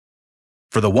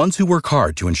For the ones who work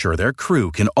hard to ensure their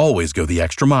crew can always go the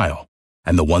extra mile,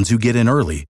 and the ones who get in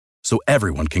early so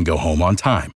everyone can go home on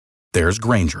time, there's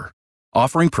Grainger,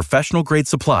 offering professional-grade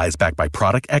supplies backed by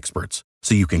product experts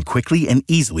so you can quickly and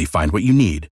easily find what you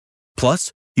need.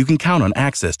 Plus, you can count on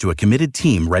access to a committed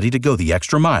team ready to go the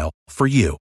extra mile for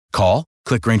you. Call,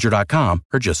 click Grainger.com,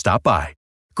 or just stop by.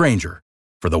 Grainger,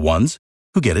 for the ones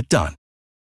who get it done.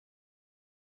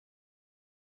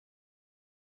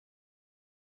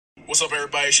 What's up,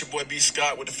 everybody? It's your boy B.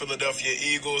 Scott with the Philadelphia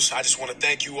Eagles. I just want to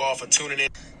thank you all for tuning in.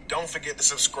 Don't forget to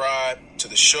subscribe to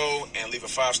the show and leave a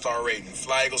 5-star rating.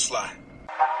 Fly, Eagles, fly.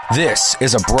 This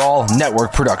is a Brawl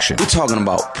Network production. We're talking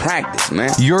about practice,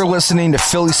 man. You're listening to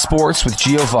Philly Sports with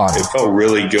Giovanni. It felt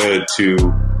really good to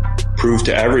prove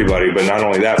to everybody, but not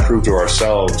only that, prove to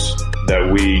ourselves that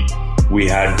we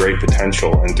had great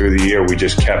potential. And through the year, we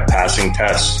just kept passing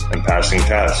tests and passing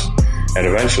tests. And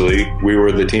eventually, we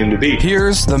were the team to beat.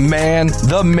 Here's the man,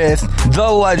 the myth, the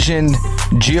legend,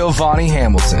 Giovanni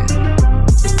Hamilton.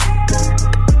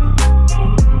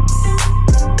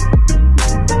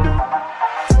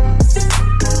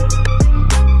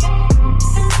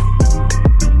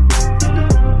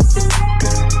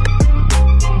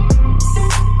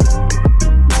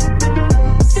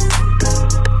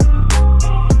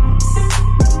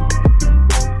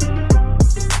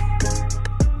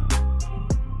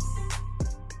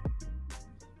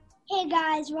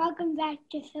 Welcome back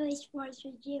to Philly Sports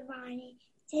with Giovanni.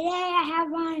 Today I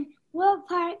have on Will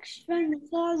Parks from the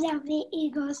Philadelphia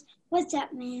Eagles. What's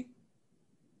up, man?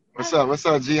 What's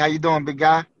up, G? How you doing, big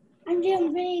guy? I'm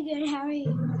doing pretty good. How are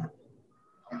you?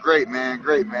 I'm great, man.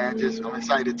 I'm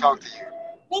excited to talk to you.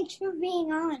 Thanks for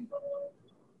being on.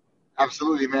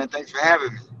 Absolutely, man. Thanks for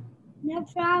having me. No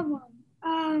problem.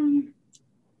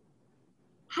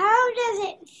 How does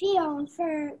it feel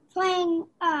for playing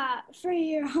for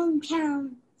your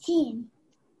hometown team?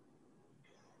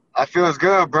 It feels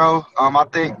good, bro. I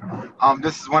think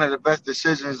this is one of the best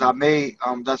decisions I made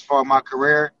thus far in my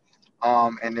career,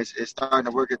 and it's starting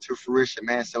to work into fruition,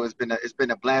 man. So it's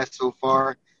been a blast so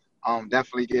far.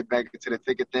 Definitely get back into the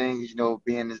thick of things. You know,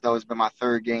 being as though it's been my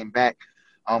third game back,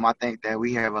 I think that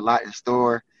we have a lot in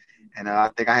store. And I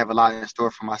think I have a lot in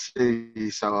store for my city,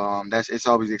 so it's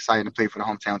always exciting to play for the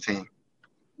hometown team.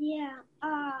 Yeah,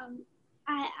 I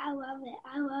love it.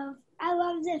 I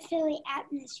love the Philly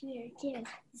atmosphere too.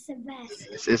 It's the best.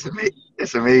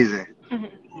 It's amazing.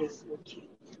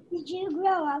 Did you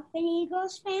grow up an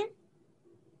Eagles fan?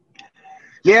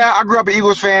 Yeah, I grew up an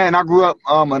Eagles fan. I grew up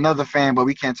another fan, but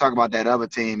we can't talk about that other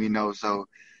team, you know. So,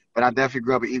 but I definitely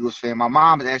grew up an Eagles fan. My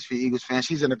mom is actually an Eagles fan.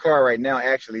 She's in the car right now,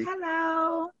 actually.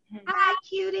 Hello. Hi,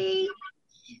 cutie.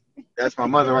 That's my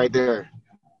mother right there.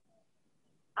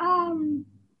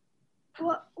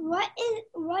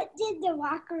 What did the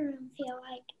locker room feel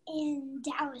like in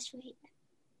Dallas week?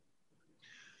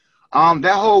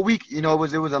 That whole week, you know, it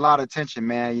was a lot of tension,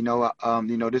 man. You know,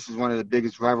 this is one of the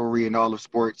biggest rivalry in all of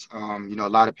sports. You know, a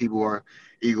lot of people are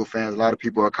Eagle fans, a lot of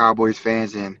people are Cowboys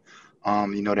fans, and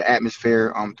you know, the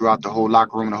atmosphere throughout the whole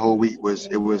locker room the whole week was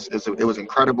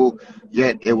incredible.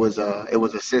 Yet it was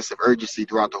a sense of urgency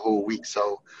throughout the whole week.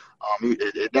 So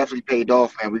it definitely paid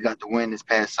off, man. We got the win this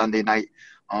past Sunday night,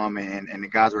 and the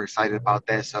guys were excited about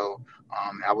that. So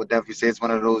I would definitely say it's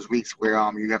one of those weeks where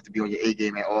you have to be on your A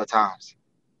game at all times.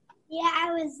 Yeah,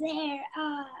 I was there.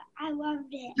 I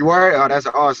loved it. You were? Oh, that's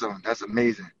awesome. That's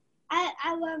amazing.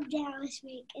 I love Dallas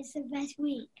week. It's the best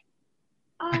week.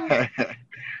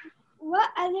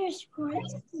 What other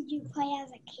sports did you play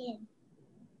as a kid?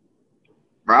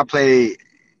 Bro, I played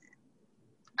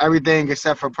everything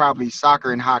except for probably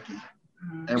soccer and hockey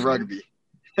and rugby.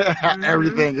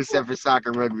 Everything except for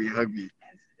soccer, rugby, and rugby.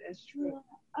 That's true.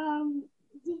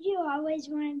 Did you always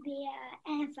want to be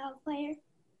an NFL player?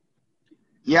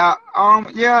 Yeah, I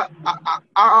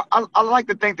like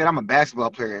to think that I'm a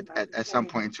basketball player at some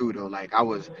point too, though. Like I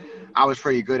was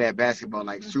pretty good at basketball,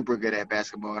 like super good at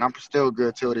basketball, and I'm still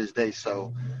good till this day.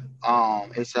 So,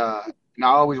 it's you know,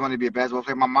 I always wanted to be a basketball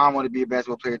player. My mom wanted to be a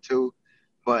basketball player too,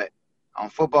 but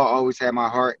football always had my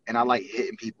heart, and I like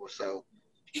hitting people. So.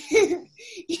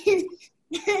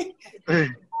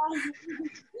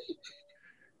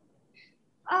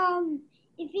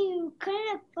 If you couldn't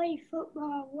have played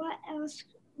football, what else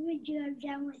would you have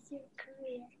done with your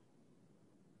career?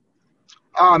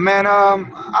 Oh man, I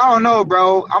don't know,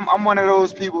 bro. I'm one of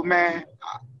those people, man.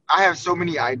 I have so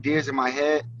many ideas in my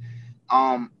head,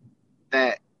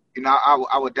 that you know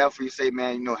I would definitely say,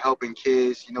 man, you know, helping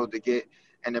kids, you know, to get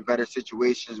into better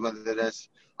situations, whether that's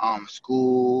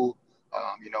school,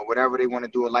 you know, whatever they want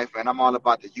to do in life. And I'm all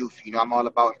about the youth. You know, I'm all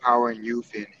about empowering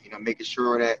youth and, you know, making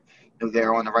sure that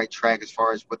they're on the right track as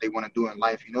far as what they want to do in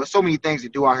life. You know, there's so many things to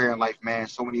do out here in life, man.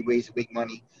 So many ways to make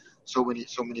money, so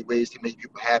many ways to make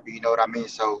people happy. You know what I mean?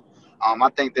 So, I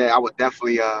think that I would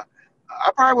definitely, I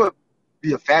probably would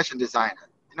be a fashion designer.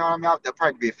 You know what I mean? I'd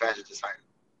probably be a fashion designer.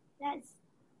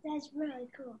 That's really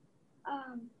cool.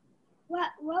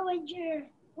 What would your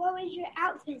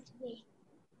outfits be?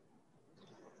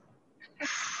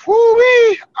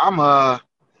 Woo-wee!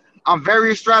 I'm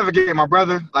very extravagant, my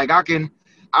brother. Like I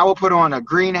will put on a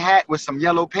green hat with some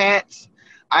yellow pants.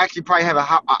 I actually probably have an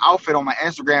outfit on my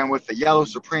Instagram with a yellow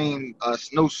Supreme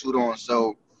snowsuit on.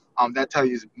 So that tells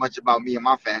you much about me and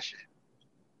my fashion.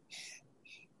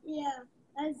 Yeah,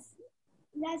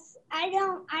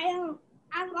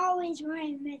 I'm always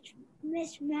wearing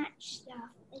mismatched stuff.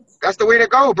 That's the way to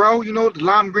go, bro. You know, the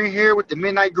lime green hair with the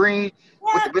midnight green,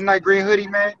 with the midnight green hoodie,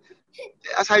 man.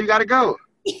 That's how you got to go.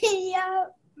 Yeah.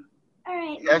 All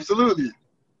right. Yeah, absolutely.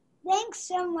 Thanks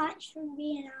so much for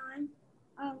being on.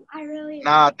 I really.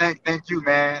 Thank you,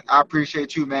 man. I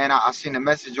appreciate you, man. I seen a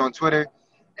message on Twitter,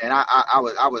 and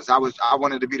I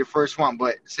wanted to be the first one,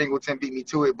 but Singleton beat me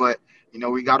to it. But you know,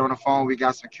 we got on the phone, we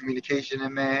got some communication,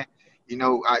 and man, you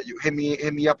know, you hit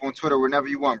me up on Twitter whenever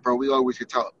you want, bro. We always can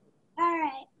talk. All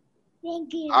right.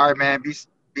 Thank you. All right, man.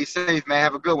 Be safe, man.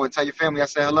 Have a good one. Tell your family I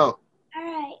said hello. All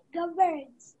right. Go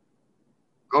Birds.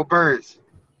 Go Birds.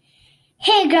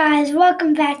 Hey guys,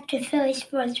 welcome back to Philly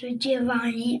Sports with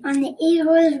Giovanni on the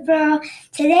Eagles, bro.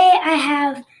 Today I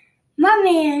have my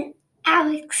man,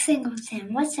 Alex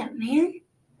Singleton. What's up, man?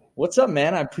 What's up,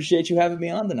 man? I appreciate you having me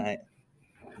on tonight.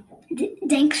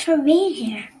 Thanks for being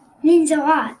here. Means a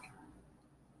lot.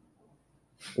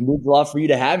 It means a lot for you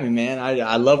to have me, man.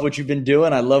 I love what you've been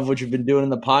doing. I love what you've been doing in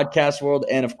the podcast world.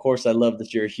 And, of course, I love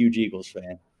that you're a huge Eagles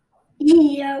fan.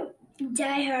 Yep,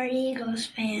 diehard Eagles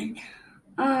fan.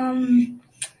 I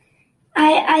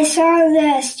saw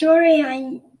the story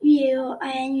on you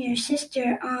and your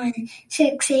sister on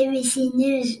 6 ABC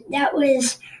News. That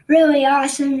was really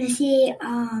awesome to see.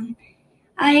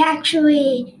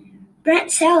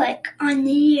 Brent Selleck on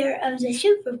the year of the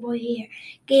Super Bowl year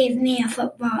gave me a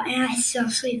football, and I still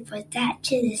sleep with that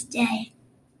to this day.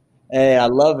 Hey, I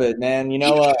love it, man. You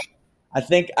know, I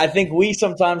think we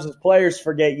sometimes as players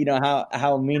forget, you know,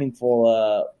 how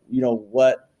meaningful, you know,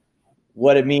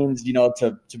 what it means, you know,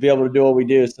 to be able to do what we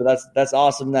do. So that's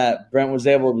awesome that Brent was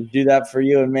able to do that for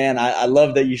you. And man, I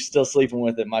love that you're still sleeping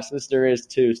with it. My sister is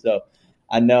too. So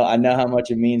I know how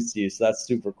much it means to you. So that's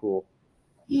super cool.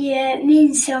 Yeah, it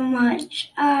means so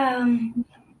much. All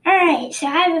right. So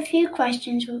I have a few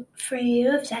questions for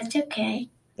you, if that's okay.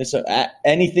 So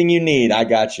anything you need, I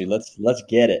got you. Let's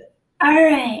get it. All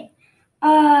right.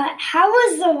 How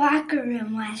was the locker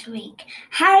room last week?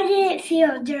 How did it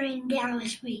feel during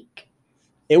Dallas week?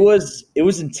 It was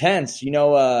intense. You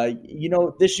know,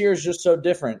 this year is just so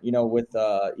different, you know, with,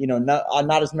 you know,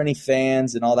 not as many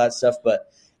fans and all that stuff,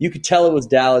 but you could tell it was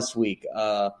Dallas week.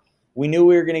 We knew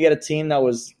we were going to get a team that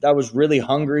was really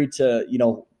hungry to, you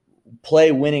know,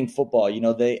 play winning football. You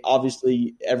know,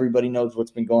 everybody knows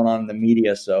what's been going on in the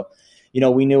media. So, you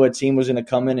know, we knew a team was going to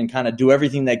come in and kind of do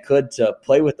everything they could to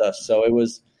play with us. So it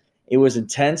was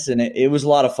intense, and it was a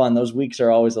lot of fun. Those weeks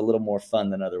are always a little more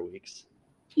fun than other weeks.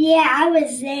 Yeah, I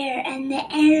was there, and the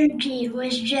energy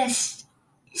was just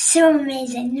so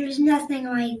amazing. There's nothing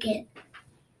like it.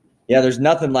 Yeah, there's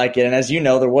nothing like it. And as you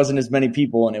know, there wasn't as many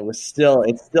people, and it still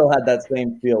had that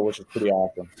same feel, which was pretty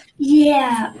awesome.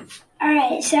 Yeah. All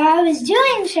right, so I was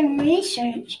doing some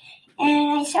research,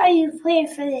 and I saw you played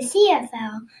for the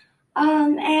CFL.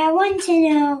 And I wanted to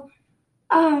know,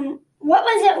 what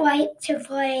was it like to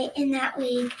play in that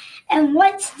league, and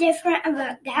what's different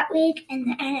about that league and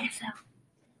the NFL?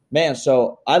 Man,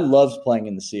 so I loved playing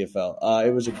in the CFL.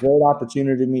 It was a great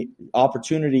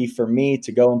opportunity for me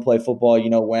to go and play football, you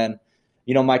know, when,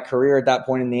 you know, my career at that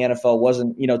point in the NFL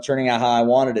wasn't, you know, turning out how I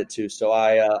wanted it to. So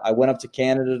I went up to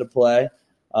Canada to play.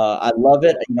 I love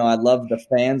it. You know, I love the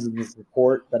fans and the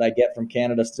support that I get from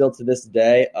Canada still to this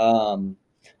day.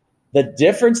 The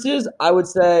differences, I would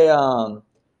say, the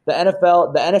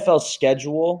NFL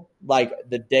schedule, like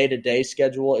the day-to-day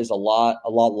schedule, is a lot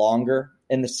longer.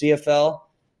 In the CFL,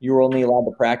 you were only allowed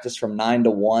to practice from 9 to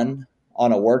 1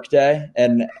 on a work day.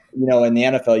 And, you know, in the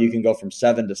NFL, you can go from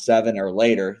 7 to 7 or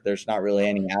later. There's not really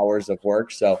any hours of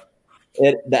work. So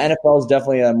the NFL is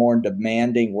definitely a more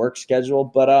demanding work schedule.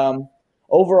 But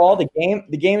overall, the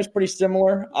game is pretty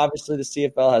similar. Obviously, the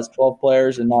CFL has 12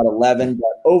 players and not 11.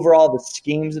 But overall, the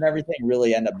schemes and everything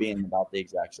really end up being about the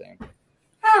exact same.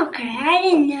 Okay, I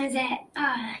didn't know that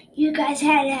you guys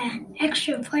had an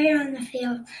extra player on the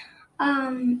field.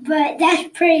 But that's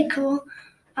pretty cool.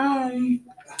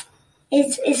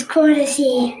 it's cool to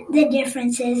see the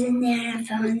differences in the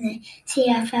NFL and the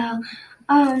CFL.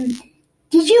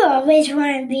 Did you always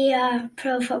want to be a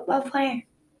pro football player?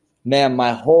 Man,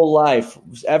 my whole life,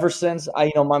 ever since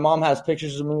my mom has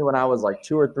pictures of me when I was like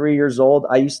 2 or 3 years old.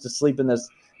 I used to sleep in this.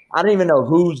 I don't even know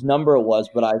whose number it was,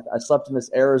 but I slept in this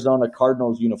Arizona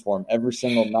Cardinals uniform every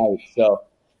single night.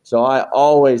 So I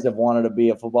always have wanted to be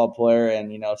a football player,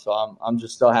 and so I'm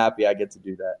just so happy I get to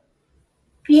do that.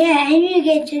 Yeah, and you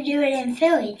get to do it in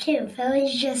Philly too.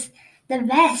 Philly's just the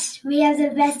best. We have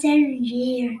the best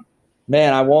energy here.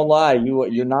 Man, I won't lie.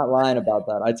 You're not lying about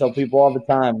that. I tell people all the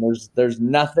time, there's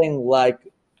nothing like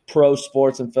pro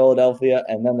sports in Philadelphia,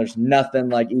 and then there's nothing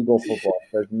like Eagle football.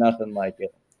 There's nothing like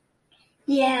it.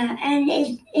 Yeah, and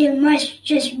it must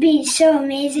just be so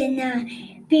amazing to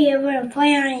be able to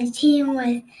play on a team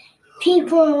with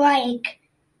people like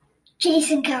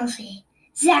Jason Kelce,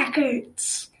 Zach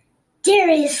Ertz,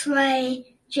 Darius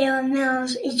Slay, Jalen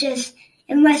Mills.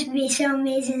 It must be so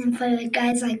amazing to play with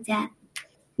guys like that.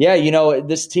 Yeah,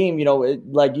 this team,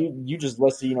 like you just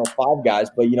listed, 5 guys,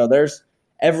 but there's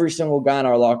every single guy in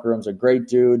our locker room's a great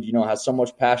dude, has so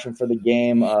much passion for the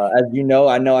game. As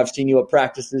I know I've seen you at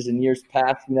practices in years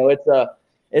past.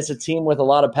 It's a team with a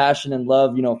lot of passion and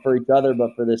love, for each other,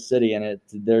 but for this city, and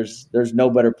there's no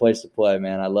better place to play,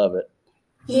 man. I love it.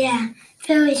 Yeah,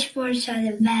 Philly sports are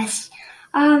the best.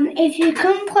 If you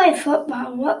couldn't play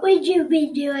football, what would you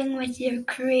be doing with your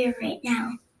career right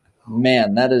now?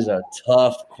 Man, that is a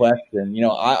tough question.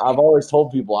 I've always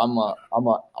told people I'm a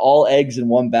all eggs in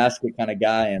one basket kind of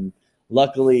guy, and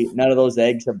luckily none of those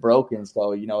eggs have broken.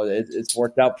 So it's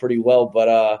worked out pretty well.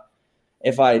 But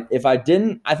if I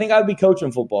didn't, I think I'd be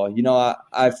coaching football.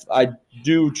 I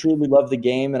do truly love the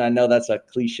game, and I know that's a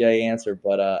cliche answer,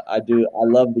 but I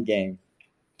love the game.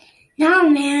 No,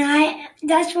 man,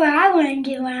 that's what I want to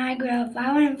do when I grow up.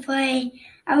 I want to play.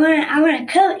 I want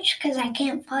to coach because I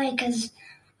can't play because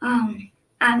I'm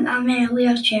in a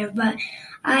wheelchair. But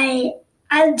I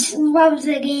love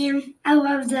the game. I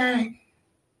love the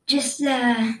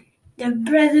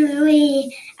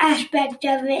brotherly aspect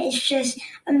of it. It's just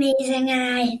amazing,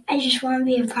 and I just want to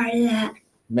be a part of that.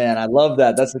 Man, I love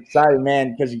that. That's exciting,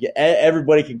 man, because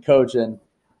everybody can coach, and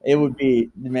it would be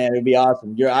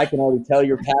awesome. I can already tell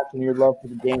your passion, your love for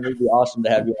the game. It would be awesome to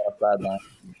have you on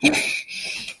the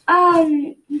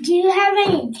sideline. Do you have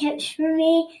any tips for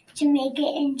me to make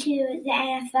it into the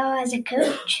NFL as a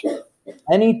coach?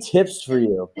 Any tips for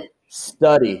you?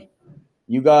 Study.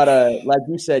 You gotta, like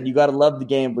you said, you gotta love the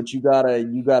game, but you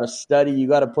gotta study. You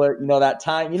gotta put, that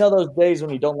time. Those days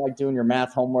when you don't like doing your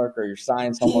math homework or your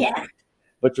science homework,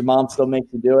 but your mom still makes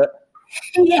you do it.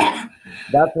 Yeah.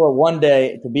 That's what one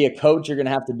day to be a coach you're gonna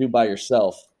have to do by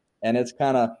yourself, and it's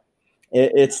kind of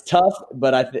it's tough,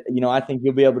 but I think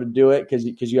you'll be able to do it because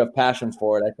you have passion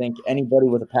for it. I think anybody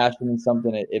with a passion in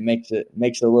something, it makes it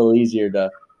a little easier to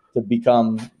be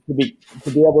able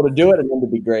to do it and then to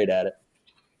be great at it.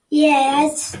 Yeah,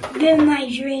 that's been my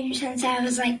dream since I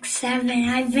was like 7.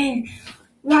 I've been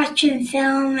watching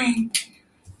film and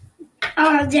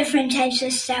all different types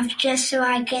of stuff just so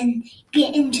I can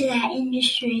get into that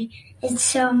industry. It's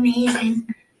so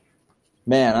amazing.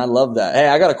 Man, I love that. Hey,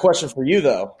 I got a question for you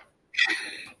though.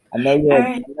 I know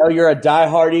you're a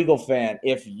diehard Eagle fan.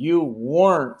 If you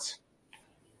weren't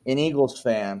an Eagles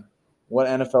fan, what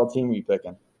NFL team are you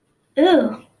picking?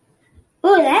 Ooh,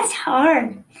 that's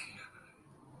hard.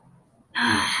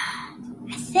 I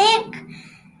think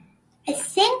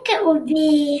it would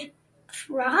be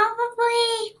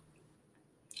probably.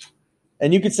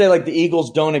 And you could say like the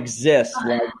Eagles don't exist.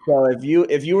 So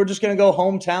if you were just gonna go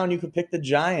hometown, you could pick the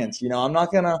Giants.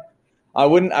 I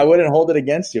wouldn't hold it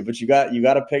against you, but you got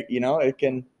to pick. It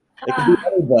can be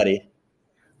everybody.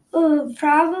 Ooh,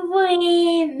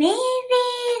 probably maybe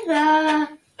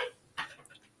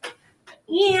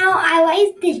I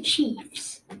like the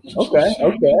Chiefs. Okay.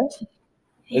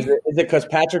 Is it because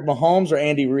Patrick Mahomes or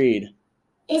Andy Reid?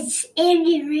 It's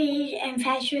Andy Reid and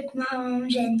Patrick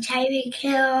Mahomes and Tyreek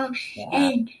Hill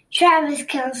and Travis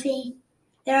Kelce.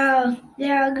 They're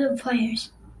all good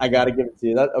players. I got to give it to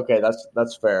you.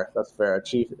 That's fair. That's fair.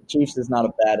 Chiefs is not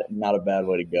a bad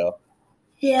way to go.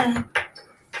 Yeah.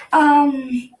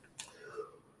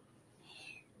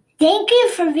 Thank you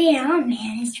for being on,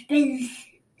 man. It's been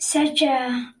such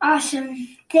a awesome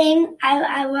thing.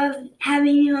 I love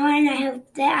having you on. I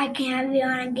hope that I can have you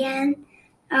on again.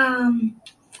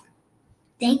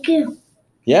 Thank you.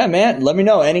 Yeah, man. Let me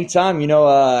know anytime.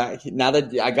 Now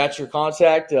that I got your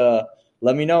contact,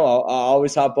 let me know. I'll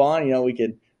always hop on. We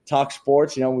could talk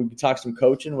sports. We could talk some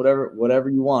coaching, whatever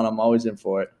you want. I'm always in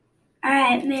for it. All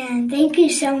right, man. Thank you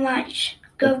so much.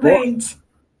 Go Birds.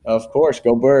 Of course.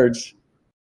 Go Birds.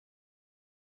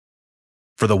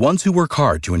 For the ones who work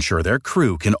hard to ensure their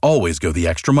crew can always go the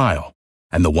extra mile,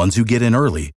 and the ones who get in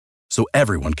early so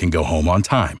everyone can go home on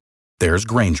time, there's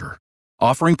Grainger,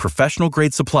 offering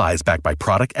professional-grade supplies backed by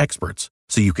product experts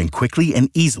so you can quickly and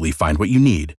easily find what you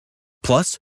need.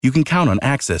 Plus, you can count on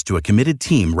access to a committed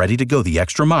team ready to go the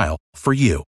extra mile for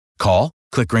you. Call,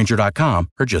 click Grainger.com,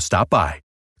 or just stop by.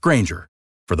 Grainger,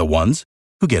 for the ones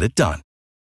who get it done.